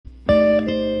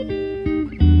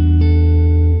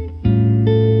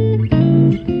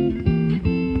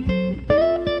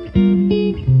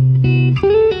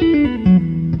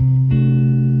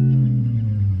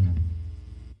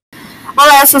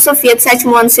sou Sofia, do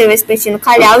 7º ano C Vespertino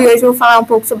Calhau, e hoje eu vou falar um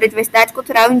pouco sobre a diversidade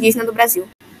cultural indígena do Brasil.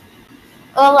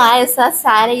 Olá, eu sou a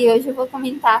Sara e hoje eu vou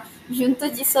comentar junto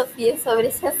de Sofia sobre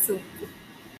esse assunto.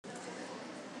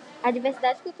 A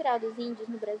diversidade cultural dos índios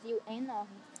no Brasil é enorme.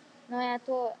 Não é à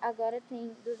toa, agora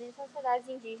tem 200 sociedades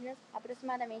indígenas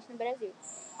aproximadamente no Brasil.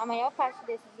 A maior parte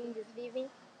desses índios vivem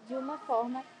de uma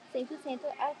forma 100%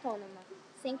 autônoma,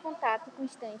 sem contato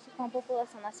constante com a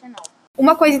população nacional.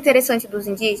 Uma coisa interessante dos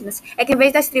indígenas é que, em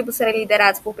vez das tribos serem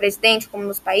lideradas por presidente, como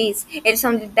nos países, eles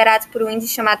são liderados por um índio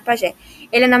chamado pajé.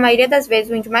 Ele é, na maioria das vezes,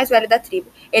 o índio mais velho da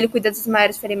tribo. Ele cuida dos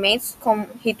maiores ferimentos, com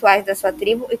rituais da sua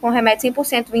tribo e com remédios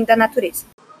 100% vindo da natureza.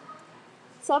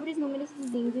 Sobre os números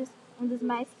dos índios, um dos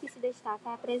mais que se destaca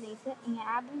é a presença em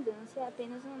abundância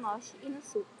apenas no norte e no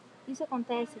sul. Isso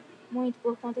acontece muito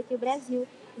por conta que o Brasil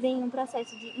vem em um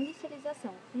processo de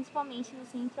industrialização, principalmente no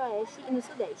centro-oeste e no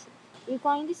sudeste. E com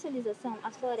a industrialização,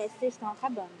 as florestas estão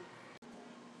acabando.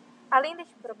 Além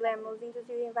deste problema, os índios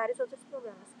vivem vários outros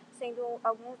problemas, sendo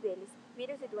alguns deles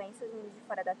vírus e doenças vindos de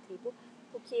fora da tribo,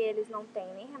 o que eles não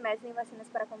têm nem remédios nem vacinas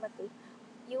para combater,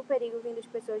 e o perigo vindo de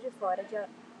pessoas de fora,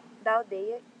 da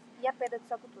aldeia, e a perda de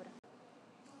sua cultura.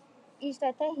 Isto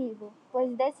é terrível,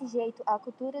 pois desse jeito a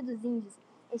cultura dos índios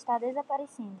está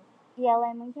desaparecendo, e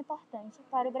ela é muito importante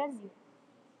para o Brasil.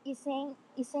 E sem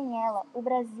ela, o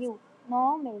Brasil não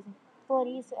é o mesmo. Por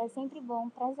isso, é sempre bom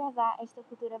preservar esta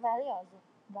cultura valiosa.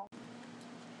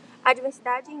 A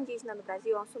diversidade indígena no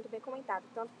Brasil é um assunto bem comentado,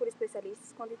 tanto por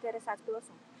especialistas quanto interessados pelo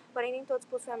assunto. Porém, nem todos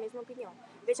possuem a mesma opinião.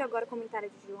 Veja agora o comentário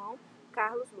de João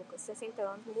Carlos Lucas, 60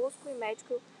 anos, músico e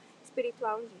médico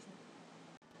espiritual indígena.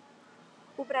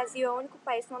 O Brasil é o único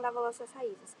país que não dá valor às suas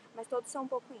raízes, mas todos são um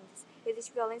pouco índios.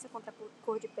 Existe violência contra a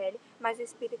cor de pele, mas o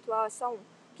espiritual é só um.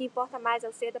 O que importa mais é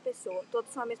o ser da pessoa.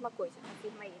 Todos são a mesma coisa,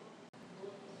 afirma ele.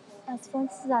 As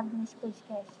fontes usadas neste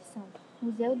podcast são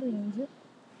Museu do Índio,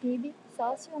 PIB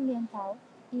Socioambiental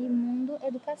e Mundo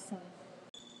Educação.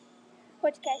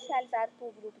 Podcast realizado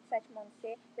por grupo do 7º ano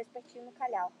C Vespertino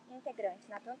Calhau. Integrantes: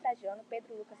 Natan Trajano,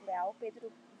 Pedro Lucas Leal,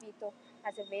 Pedro Vitor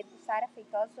Azevedo, Sara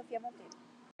Feitosa e Sofia Monteiro.